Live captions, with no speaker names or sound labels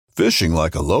Fishing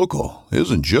like a local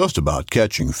isn't just about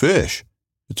catching fish.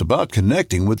 It's about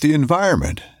connecting with the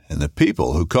environment and the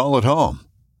people who call it home.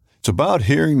 It's about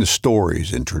hearing the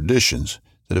stories and traditions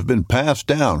that have been passed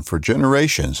down for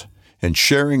generations and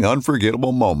sharing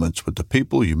unforgettable moments with the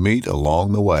people you meet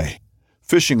along the way.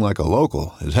 Fishing like a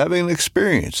local is having an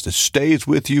experience that stays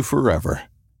with you forever.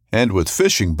 And with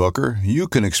Fishing Booker, you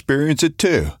can experience it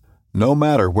too, no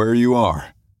matter where you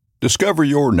are. Discover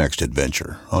your next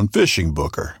adventure on Fishing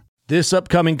Booker. This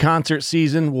upcoming concert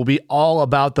season will be all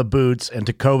about the boots, and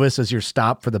Tecovas is your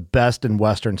stop for the best in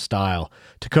Western style.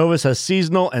 Tecovas has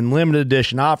seasonal and limited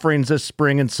edition offerings this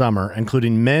spring and summer,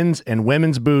 including men's and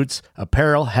women's boots,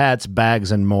 apparel, hats,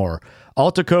 bags, and more.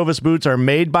 All Tecovas boots are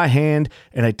made by hand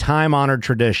in a time-honored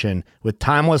tradition with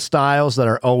timeless styles that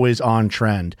are always on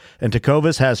trend. And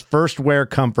Tecovas has first wear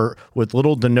comfort with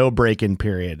little to no break-in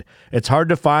period. It's hard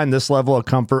to find this level of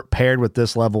comfort paired with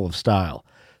this level of style.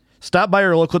 Stop by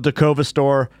your local Tecovas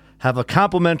store, have a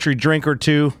complimentary drink or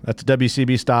two, that's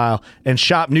WCB style, and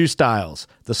shop new styles.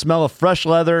 The smell of fresh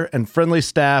leather and friendly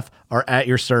staff are at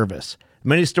your service.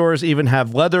 Many stores even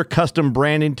have leather custom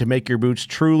branding to make your boots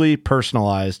truly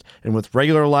personalized. And with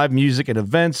regular live music and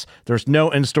events, there's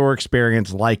no in-store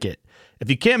experience like it.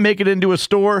 If you can't make it into a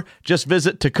store, just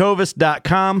visit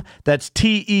tecovas.com. That's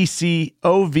TECOVAS.com.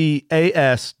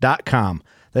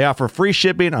 They offer free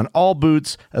shipping on all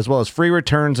boots, as well as free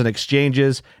returns and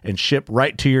exchanges, and ship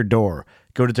right to your door.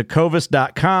 Go to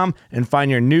tecovas.com and find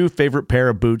your new favorite pair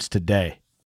of boots today.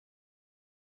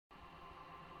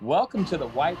 Welcome to the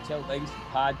Whitetail Legacy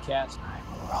Podcast. All right,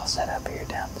 we're all set up here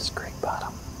down this creek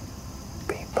bottom.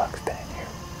 Bean Buck's been in here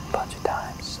a bunch of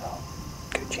times, so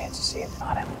good chance to see it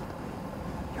on him.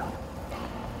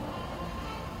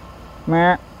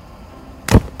 Meh.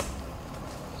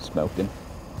 Smoking.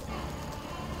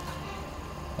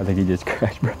 I think he just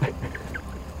crashed, bro.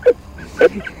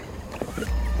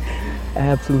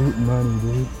 Absolute money,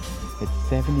 dude. It's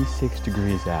 76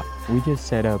 degrees out. We just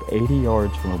set up 80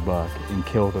 yards from a buck and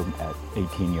killed him at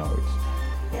 18 yards.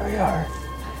 Here we are.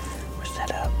 We're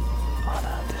set up on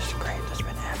this creek that's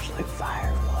been absolute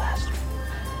fire for the last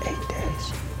 8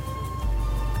 days.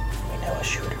 We know a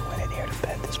shooter went in here to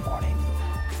bed this morning.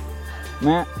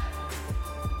 Matt.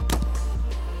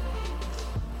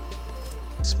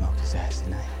 Smoked his ass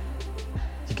tonight.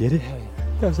 You get it?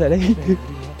 That was at 8, dude.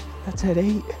 That's at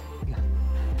 8.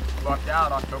 Bucked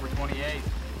out October 28th.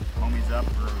 Homie's up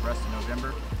for the rest of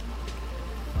November.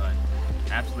 But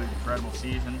absolute incredible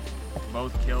season.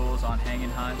 Both kills on hanging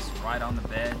hunts, right on the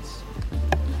beds,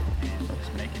 and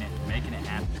just making it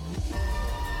happen.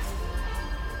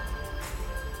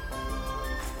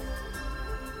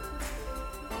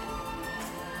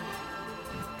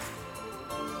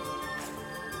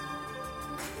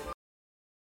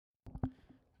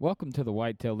 Welcome to the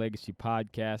Whitetail Legacy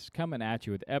Podcast, coming at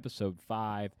you with episode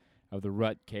 5 of the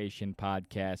Rutcation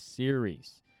Podcast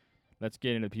series. Let's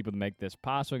get into the people that make this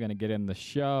possible. We're going to get in the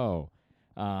show.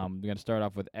 We're going to start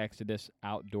off with Exodus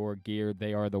Outdoor Gear.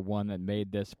 They are the one that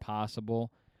made this possible.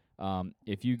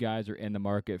 If you guys are in the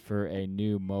market for a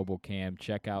new mobile cam,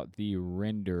 check out the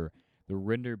Render. The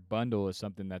Render bundle is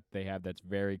something that they have that's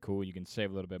very cool. You can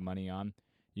save a little bit of money on.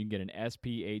 You can get an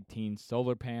SP18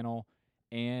 solar panel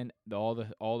and all the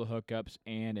hookups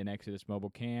and an Exodus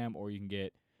mobile cam, or you can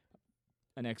get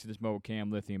an Exodus mobile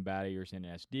cam, lithium battery, or an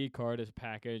SD card as a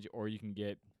package, or you can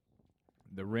get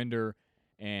the Render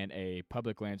and a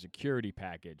public land security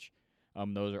package.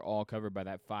 Those are all covered by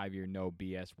that 5-year no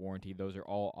BS warranty. Those are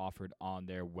all offered on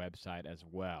their website as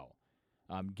well.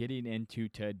 Getting into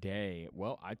today,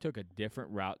 well, I took a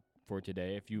different route for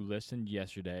today. If you listened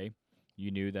yesterday,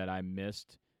 you knew that I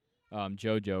missed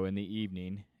JoJo in the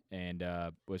evening and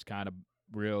was kind of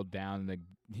real down in the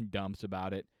dumps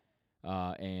about it.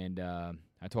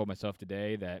 I told myself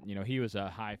today that, he was a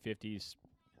high 50s,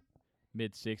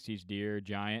 mid 60s deer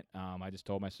giant. I just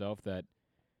told myself that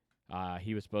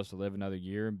he was supposed to live another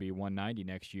year and be 190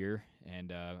 next year.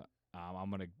 And I'm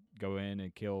going to go in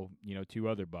and kill, 2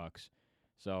 other bucks.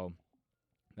 So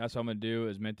that's what I'm going to do. It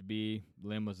was meant to be.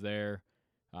 Limb was there.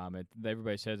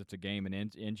 Everybody says it's a game in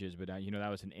inches, but, that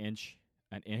was an inch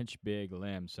big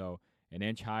limb. So an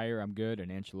inch higher, I'm good. An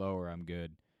inch lower, I'm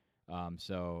good.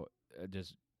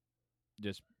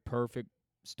 Just perfect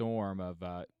storm of,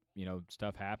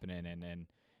 stuff happening and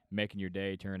making your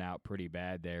day turn out pretty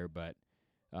bad there. But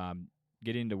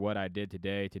getting to what I did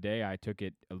today. Today I took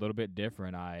it a little bit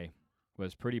different. I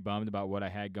was pretty bummed about what I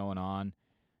had going on.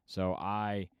 So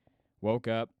I woke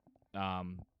up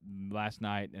last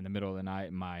night in the middle of the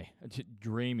night,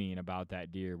 dreaming about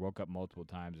that deer. Woke up multiple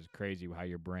times. It's crazy how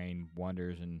your brain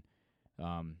wonders and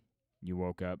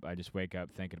I just wake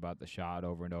up thinking about the shot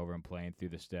over and over and playing through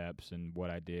the steps and what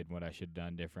I did, what I should have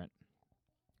done different.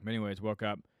 But anyways, woke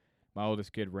up. My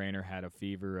oldest kid, Rainer, had a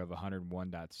fever of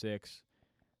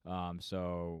 101.6.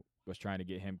 So was trying to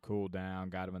get him cooled down,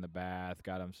 got him in the bath,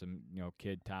 got him some,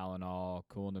 kid Tylenol,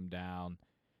 cooling him down.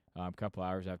 A couple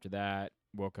hours after that,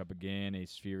 woke up again.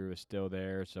 His fever was still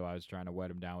there, so I was trying to wet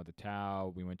him down with a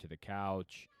towel. We went to the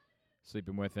couch,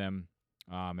 sleeping with him.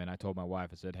 And I told my wife,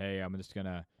 I said, hey, I'm just going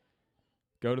to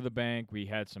go to the bank. We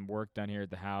had some work done here at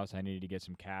the house. I needed to get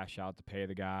some cash out to pay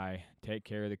the guy, take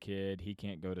care of the kid. He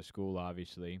can't go to school,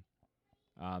 obviously.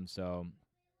 So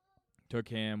took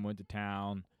him, went to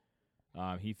town.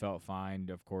 He felt fine,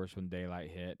 of course, when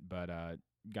daylight hit, but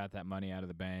got that money out of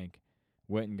the bank.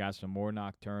 Went and got some more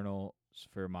nocturnals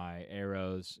for my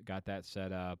arrows, got that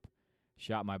set up,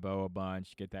 shot my bow a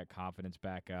bunch, get that confidence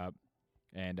back up,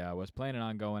 and was planning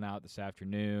on going out this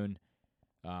afternoon.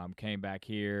 Came back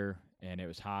here, and it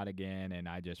was hot again, and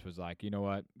I just was like, you know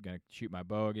what, I'm going to shoot my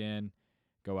bow again,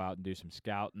 go out and do some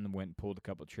scouting. Went and pulled a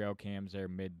couple trail cams there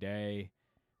midday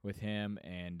with him,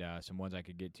 and some ones I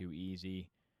could get to easy,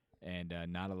 and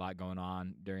not a lot going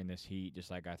on during this heat,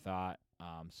 just like I thought.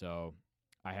 So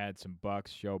I had some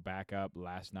bucks show back up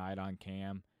last night on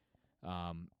cam.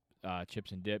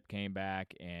 Chips and Dip came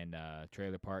back, and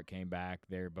Trailer Park came back.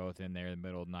 They're both in there in the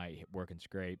middle of the night working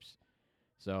scrapes.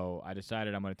 So I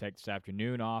decided I'm going to take this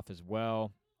afternoon off as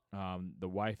well. The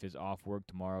wife is off work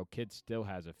tomorrow. Kid still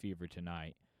has a fever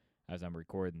tonight as I'm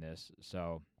recording this.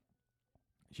 So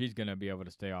she's going to be able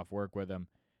to stay off work with him,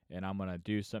 and I'm going to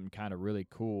do something kind of really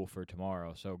cool for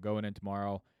tomorrow. So going in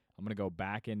tomorrow, I'm going to go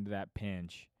back into that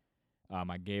pinch.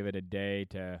 I gave it a day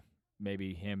to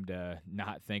maybe him to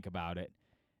not think about it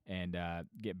and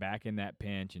get back in that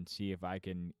pinch and see if I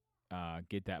can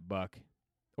get that buck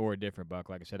or a different buck.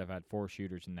 Like I said, I've had 4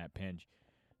 shooters in that pinch.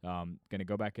 Going to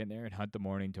go back in there and hunt the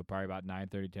morning till probably about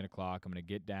 9:30, 10 o'clock. I'm going to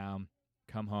get down,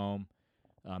 come home,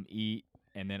 eat,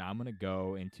 and then I'm going to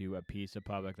go into a piece of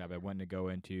public that I've been wanting to go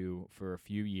into for a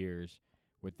few years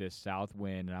with this south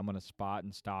wind, and I'm going to spot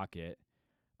and stalk it.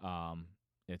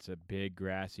 It's a big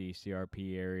grassy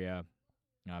CRP area.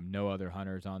 No other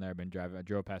hunters on there. I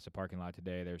drove past the parking lot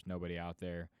today. There's nobody out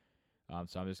there.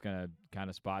 So I'm just going to kind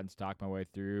of spot and stalk my way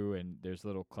through, and there's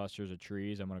little clusters of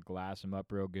trees. I'm going to glass them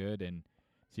up real good and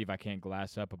see if I can't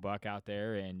glass up a buck out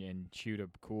there and shoot a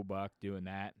cool buck doing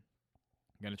that.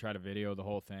 I'm going to try to video the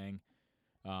whole thing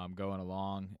going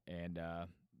along, and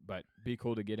but be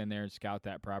cool to get in there and scout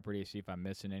that property, see if I'm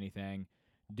missing anything.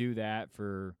 Do that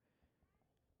for,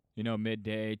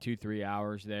 midday, 2-3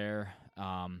 hours there,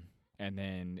 and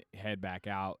then head back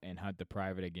out and hunt the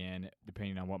private again,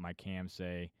 depending on what my cams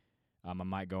say. I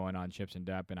might go in on Chips and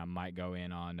Dip, and I might go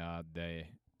in on the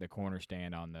corner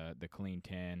stand on the Clean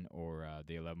 10 or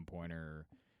the 11-pointer or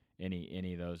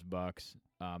any of those bucks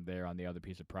there on the other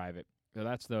piece of private. So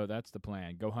that's the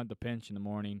plan. Go hunt the pinch in the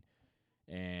morning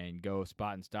and go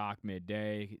spot and stalk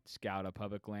midday, scout a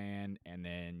public land, and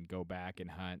then go back and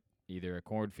hunt either a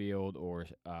cornfield or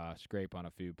scrape on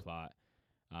a food plot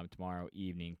tomorrow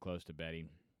evening close to bedding.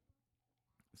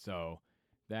 So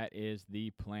that is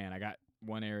the plan. I got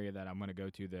one area that I'm going to go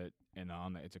to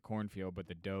it's a cornfield, but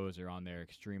the does are on there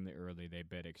extremely early. They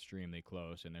bed extremely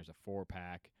close, and there's a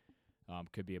 4-pack.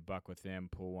 Could be a buck with them,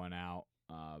 pull one out.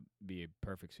 Be a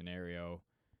perfect scenario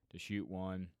to shoot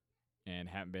one, and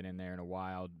haven't been in there in a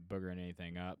while, boogering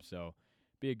anything up. So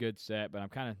be a good set, but I'm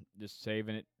kind of just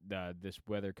saving it. This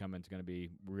weather coming is going to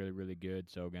be really, really good,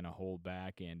 so going to hold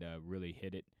back and really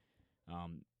hit it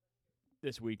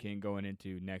this weekend going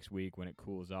into next week when it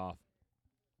cools off.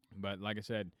 But like I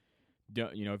said,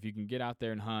 if you can get out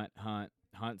there and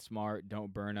hunt smart.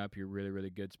 Don't burn up your really, really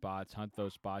good spots. Hunt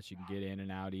those spots you can get in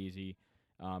and out easy.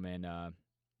 And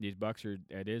these bucks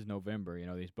it is November.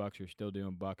 These bucks are still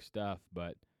doing buck stuff,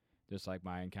 but just like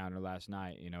my encounter last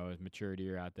night, it was mature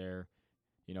deer out there.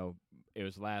 It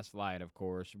was last light, of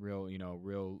course, real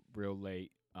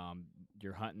late.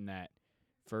 You're hunting that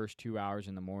first 2 hours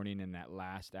in the morning, and that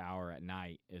last hour at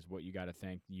night is what you got to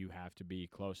think you have to be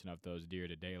close enough those deer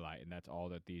to daylight, and that's all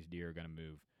that these deer are going to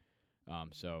move.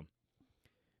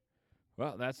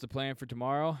 Well, that's the plan for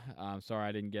tomorrow. I'm sorry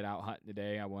I didn't get out hunting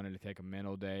today. I wanted to take a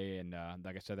mental day, and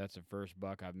like I said, that's the first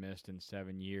buck I've missed in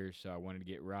 7 years, so I wanted to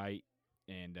get right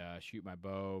and shoot my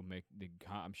bow.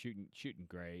 I'm shooting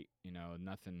great.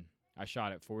 Nothing. I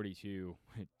shot at 42,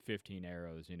 15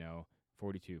 arrows.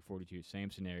 42,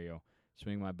 same scenario.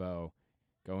 Swing my bow,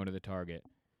 go into the target,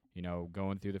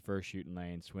 going through the first shooting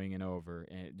lane, swinging over,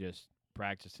 and just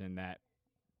practicing that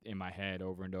in my head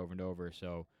over and over and over.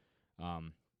 So now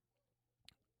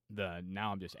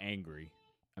I'm just angry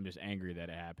angry that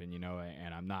it happened,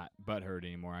 and I'm not butthurt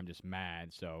anymore. I'm just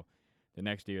mad. So the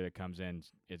next deer that comes in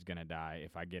is gonna die.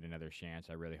 If I get another chance,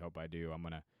 I really hope I do. I'm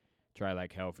gonna try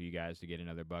like hell for you guys to get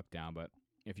another buck down. But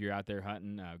if you're out there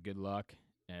hunting, good luck.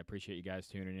 I appreciate you guys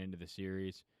tuning into the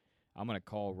series. I'm gonna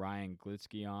call Ryan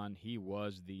Glitsky on. He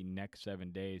was the Next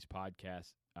 7 Days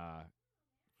podcast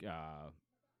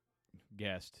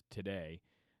guest today.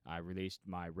 I released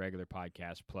my regular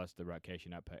podcast plus the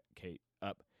Rutcation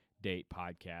Update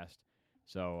podcast.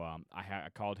 So I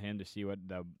called him to see what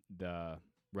the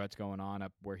rut's going on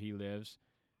up where he lives.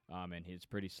 And it's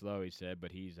pretty slow, he said,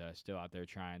 but he's still out there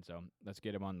trying. So let's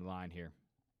get him on the line here.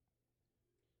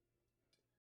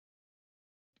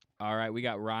 All right, we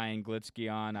got Ryan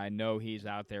Glitsky on. I know he's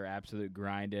out there absolute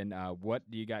grinding. What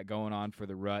do you got going on for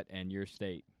the rut and your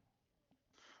state?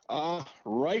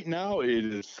 Right now it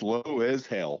is slow as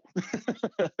hell.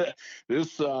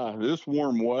 This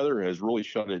warm weather has really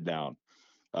shut it down.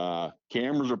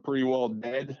 Cameras are pretty well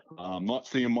dead. I'm not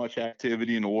seeing much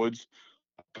activity in the woods.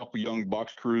 A couple young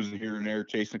bucks cruising here and there,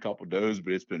 chasing a couple does,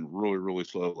 but it's been really, really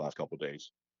slow the last couple of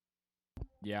days.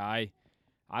 Yeah,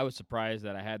 I was surprised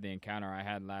that I had the encounter I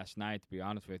had last night, to be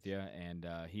honest with you, and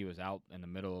he was out in the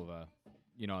middle of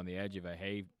on the edge of a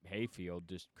hay field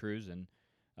just cruising.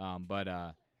 But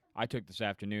I took this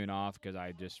afternoon off because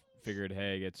I just figured,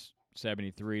 hey, it's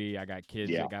 73. I got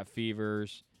kids that got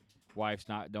fevers. Wife's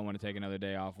don't want to take another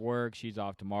day off work. She's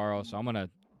off tomorrow, so I'm gonna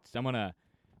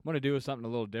do something a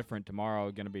little different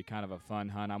tomorrow. Going to be kind of a fun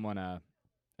hunt. I'm gonna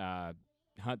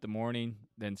hunt the morning,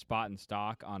 then spot and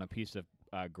stalk on a piece of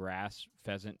grass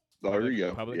pheasant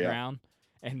public ground,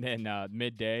 and then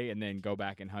midday, and then go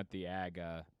back and hunt the ag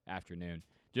afternoon.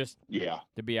 Just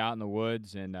to be out in the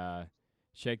woods and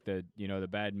shake the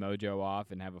bad mojo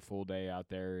off and have a full day out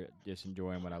there just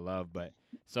enjoying what I love. But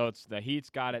so it's the heat's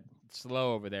got it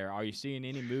slow over there. Are you seeing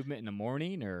any movement in the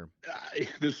morning or?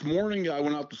 This morning I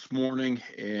went out this morning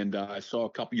and I saw a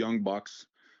couple young bucks,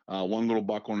 one little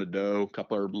buck on a doe, a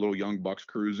couple of little young bucks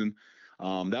cruising.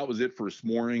 That was it for this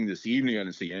morning. This evening I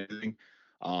didn't see anything.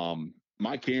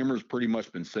 My camera's pretty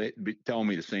much been telling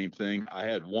me the same thing. I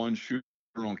had one shooter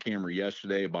on camera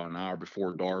yesterday about an hour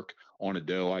before dark on a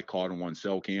doe. I caught on one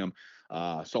cell cam.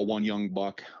 Saw one young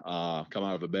buck come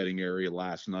out of a bedding area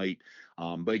last night.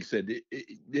 But like I said,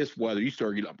 this weather, you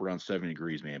start getting up around 70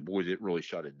 degrees, man. Boys, it really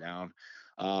shut it down.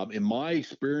 In my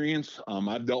experience,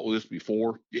 I've dealt with this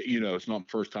before. It's not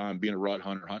the first time being a rut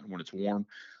hunter hunting when it's warm.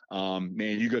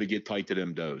 Man, you got to get tight to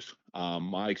them does.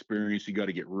 My experience, you got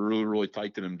to get really, really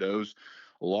tight to them does.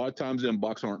 A lot of times them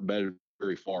bucks aren't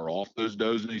very far off those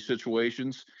does in these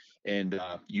situations. And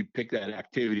you pick that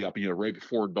activity up, right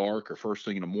before dark or first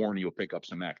thing in the morning, you'll pick up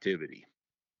some activity.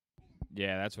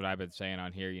 Yeah, that's what I've been saying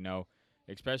on here,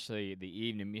 especially the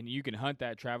evening. I mean, you can hunt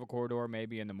that travel corridor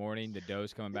maybe in the morning, the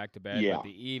doe's coming back to bed, but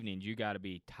the evenings, you got to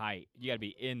be tight. You got to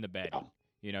be in the bedding.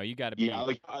 You got to be. Yeah,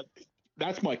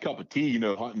 that's my cup of tea,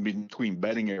 hunting between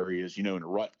bedding areas, in a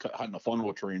rut, hunting a fun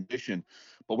little transition.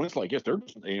 But when it's like, yes,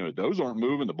 those aren't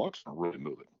moving, the bucks aren't really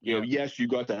moving. Yes, you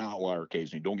got that outlier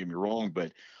occasionally, don't get me wrong,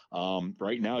 but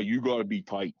right now you got to be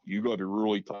tight. You got to be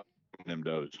really tight on them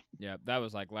does. Yeah, that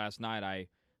was like last night. I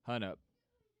hunt a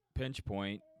pinch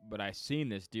point, but I seen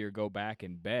this deer go back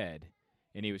in bed,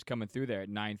 and he was coming through there at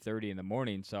 9:30 in the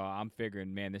morning. So I'm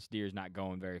figuring, man, this deer's not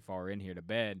going very far in here to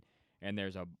bed. And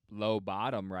there's a low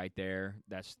bottom right there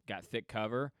that's got thick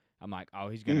cover. I'm like, oh,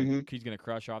 he's gonna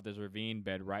crush off this ravine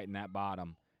bed right in that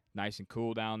bottom, nice and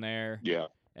cool down there. Yeah,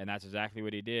 and that's exactly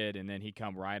what he did. And then he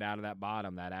come right out of that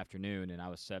bottom that afternoon, and I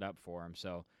was set up for him.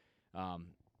 So,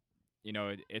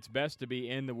 it's best to be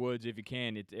in the woods if you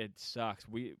can. It sucks.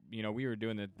 We were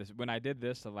doing this when I did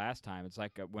this the last time. It's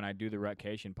like when I do the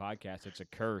Rutcation podcast, it's a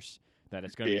curse that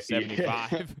it's going to be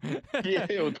 75. Yeah,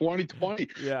 2020.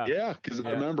 Yeah, because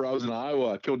I remember I was in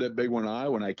Iowa. I killed that big one in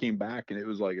Iowa, and I came back, and it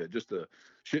was like just a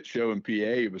shit show in PA.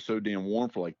 It was so damn warm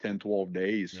for like 10, 12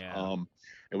 days. Yeah.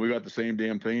 And we got the same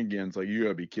damn thing again. It's like, you got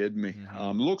to be kidding me.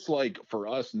 Mm-hmm. Looks like for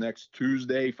us next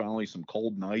Tuesday, finally some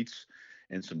cold nights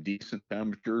and some decent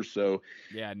temperatures. So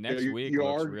yeah, next week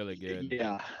looks really good.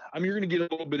 Yeah, I mean, you're going to get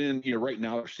a little bit in. Right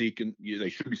now they're seeking. They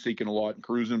should be seeking a lot in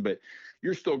cruising, but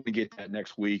you're still going to get that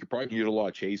next week. You're probably going to get a lot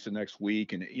of chasing next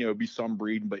week, and be some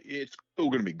breeding, but it's still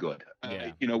going to be good.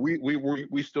 Yeah.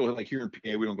 We still, like here in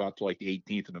PA, we don't go out to like the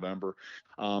 18th of November.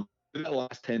 That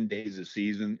last 10 days of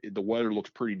season, the weather looks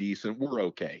pretty decent. We're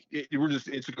okay. It's going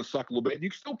to suck a little bit. You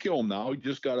can still kill them now. You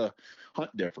just got to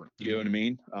hunt different. You know what I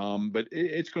mean? But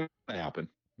it's going to happen.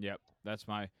 Yep.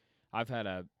 I've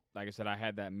had like I said, I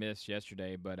had that miss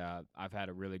yesterday, but I've had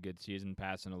a really good season,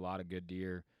 passing a lot of good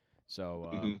deer.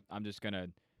 So I'm just going to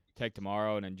take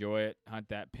tomorrow and enjoy it, hunt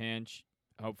that pinch,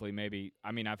 hopefully maybe,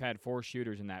 I mean, I've had 4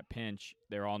 shooters in that pinch.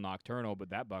 They're all nocturnal, but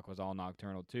that buck was all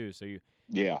nocturnal too. So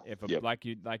like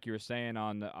you were saying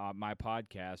on my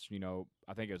podcast, you know,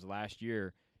 I think it was last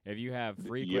year, if you have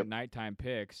frequent nighttime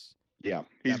picks,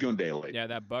 he's going daylight. Yeah,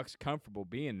 that buck's comfortable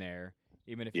being there,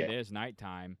 even if it is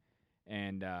nighttime,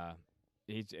 and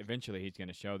he's going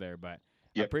to show there. But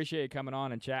I appreciate you coming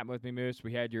on and chatting with me, Moose.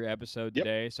 We had your episode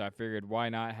today, so I figured why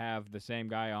not have the same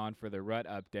guy on for the rut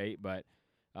update. But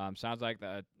sounds like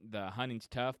the hunting's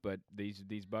tough, but these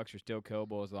bucks are still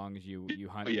killable as long as you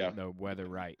hunt the weather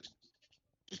right.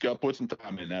 Just got to put some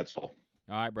time in, that's all.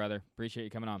 All right, brother. Appreciate you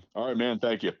coming on. All right, man.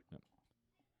 Thank you.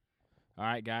 All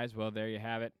right, guys. Well, there you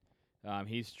have it.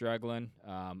 He's struggling.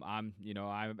 I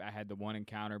had the one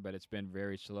encounter, but it's been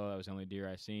very slow. That was the only deer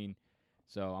I seen.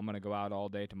 So I'm going to go out all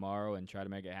day tomorrow and try to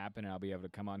make it happen, and I'll be able to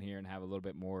come on here and have a little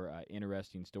bit more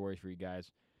interesting stories for you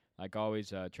guys. Like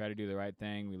always, try to do the right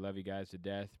thing. We love you guys to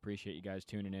death. Appreciate you guys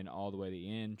tuning in all the way to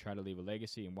the end. Try to leave a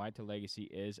legacy, and Whitetail Legacy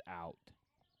is out.